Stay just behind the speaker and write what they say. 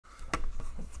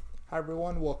Hi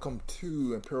everyone, welcome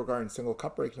to Imperial Garden Single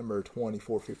Cup break number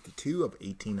 2452 of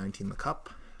 1819 the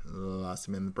Cup. The last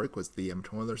time in the break was the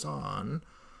Edmonton Oilers on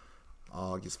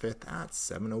August 5th at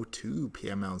 7:02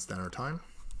 p.m. Mountain Standard Time.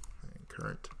 And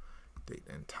current date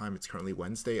and time, it's currently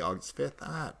Wednesday, August 5th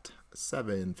at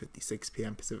 7:56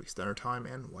 p.m. Pacific Standard Time,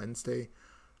 and Wednesday,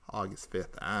 August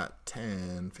 5th at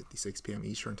 10:56 p.m.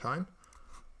 Eastern Time.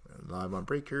 We're live on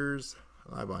Breakers,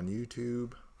 live on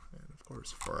YouTube. And of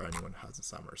course, for anyone who has a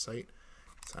summer site,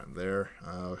 I'm there.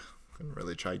 Gonna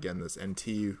really try getting this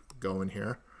NT going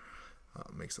here.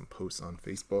 Make some posts on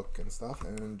Facebook and stuff.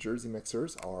 And jersey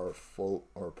mixers are full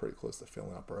or pretty close to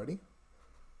filling up already.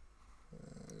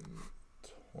 And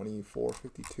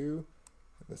 2452.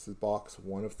 This is box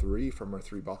 1 of 3 from our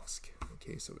 3-box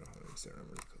case. So we don't have any serial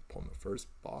numbers. Pulling the first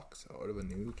box out of a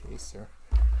new case here.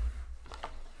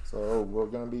 So we're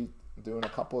gonna be doing a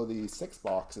couple of the 6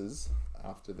 boxes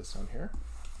after this one here.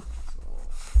 So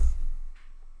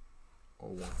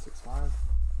 0165.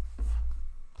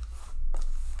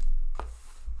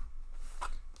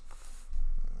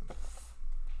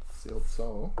 Sealed.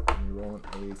 So when you roll a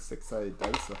 6-sided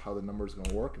dice of how the number is going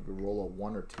to work, if you roll a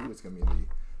 1 or 2, it's going to be the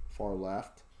far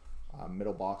left.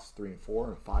 Middle box 3 and 4,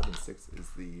 and 5 and 6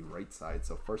 is the right side.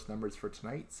 So first number is for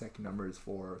tonight, second number is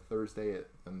for Thursday,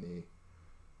 and the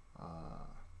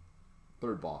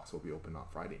third box will be open on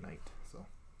Friday night. So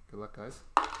good luck, guys.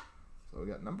 So we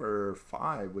got number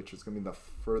 5, which is going to be the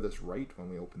furthest right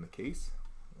when we open the case.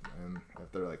 And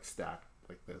if they're like stacked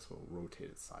like this, we'll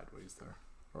rotate it sideways there,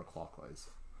 or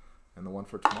clockwise. And the one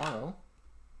for tomorrow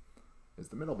is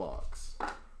the middle box.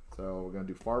 So we're going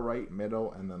to do far right,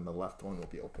 middle, and then the left one will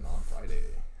be open on Friday.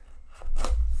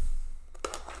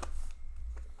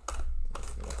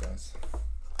 Good luck, guys.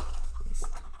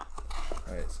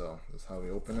 Alright, so this is how we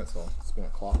open it. So spin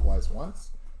it clockwise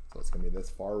once. So it's going to be this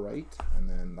far right, and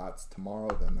then that's tomorrow.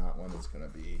 Then that one is going to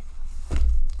be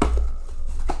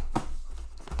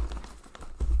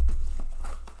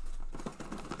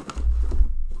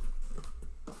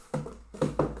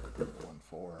one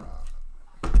for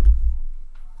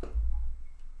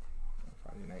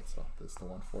Friday night. So this is the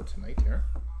one for tonight here.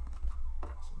 So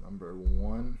number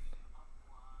 1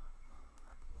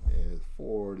 is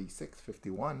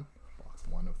 4651.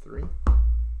 1 of 3.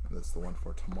 And this is the one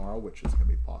for tomorrow, which is going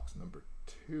to be box number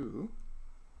 2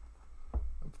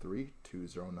 of 3,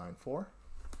 2094.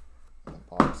 And then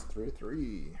box 3 of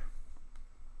 3,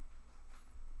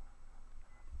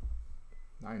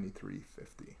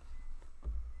 9350.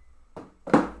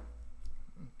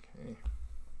 Okay.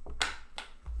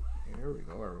 Here we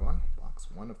go, everyone. Box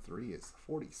 1 of 3 is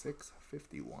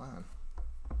 4651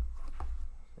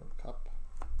 for a cup.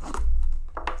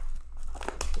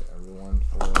 Everyone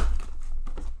for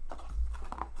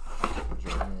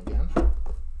joining again.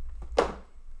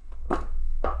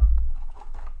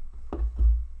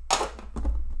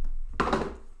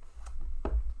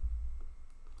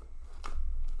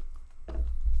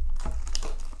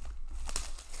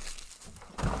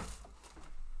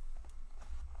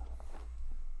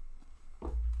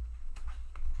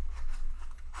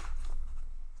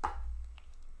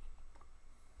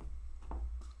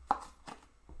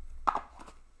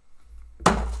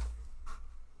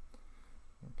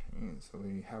 So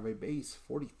we have a base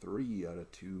 43 out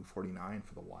of 249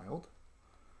 for the Wild,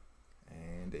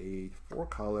 and a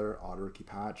 4-color auto rookie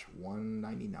patch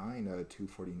 199 out of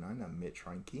 249 of Mitch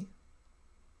Reinke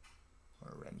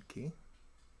or Renke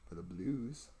for the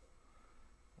Blues,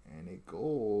 and a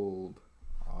gold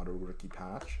auto rookie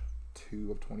patch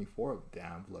 2 of 24 of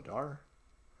Dan Vladar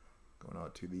going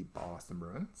out to the Boston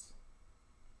Bruins.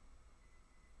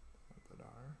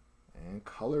 And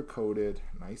color coded,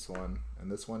 nice one.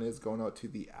 And this one is going out to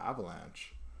the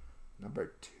Avalanche.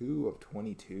 Number 2 of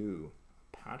 22,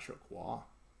 Patrick Waugh.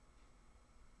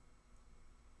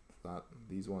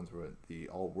 These ones were the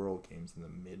all-world games in the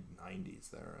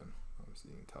mid-90s there, and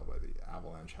obviously you can tell by the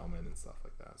Avalanche helmet and stuff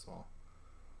like that as well.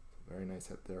 So very nice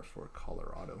hit there for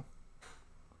Colorado.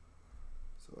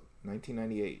 So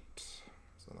 1998.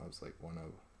 So that was like one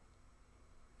of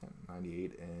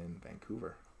 98 in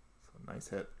Vancouver. So nice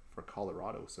hit for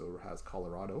Colorado. So it has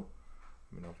Colorado.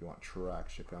 Let me know if you want track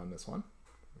shipping on this one.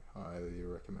 I highly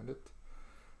recommend it.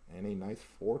 And a nice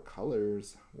 4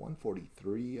 colors,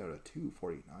 143 out of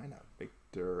 249 of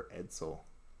Victor Edsel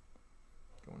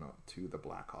going out to the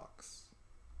Blackhawks.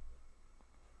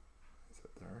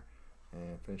 Sit there.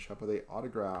 And finish up with a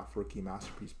autograph rookie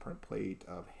masterpiece print plate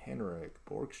of Henrik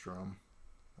Borgstrom.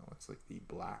 Oh, it's like the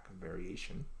black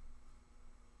variation.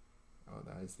 Oh,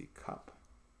 that is the cup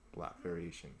black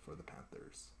variation for the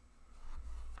Panthers.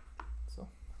 So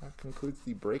that concludes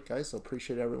the break, guys. So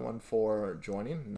appreciate everyone for joining.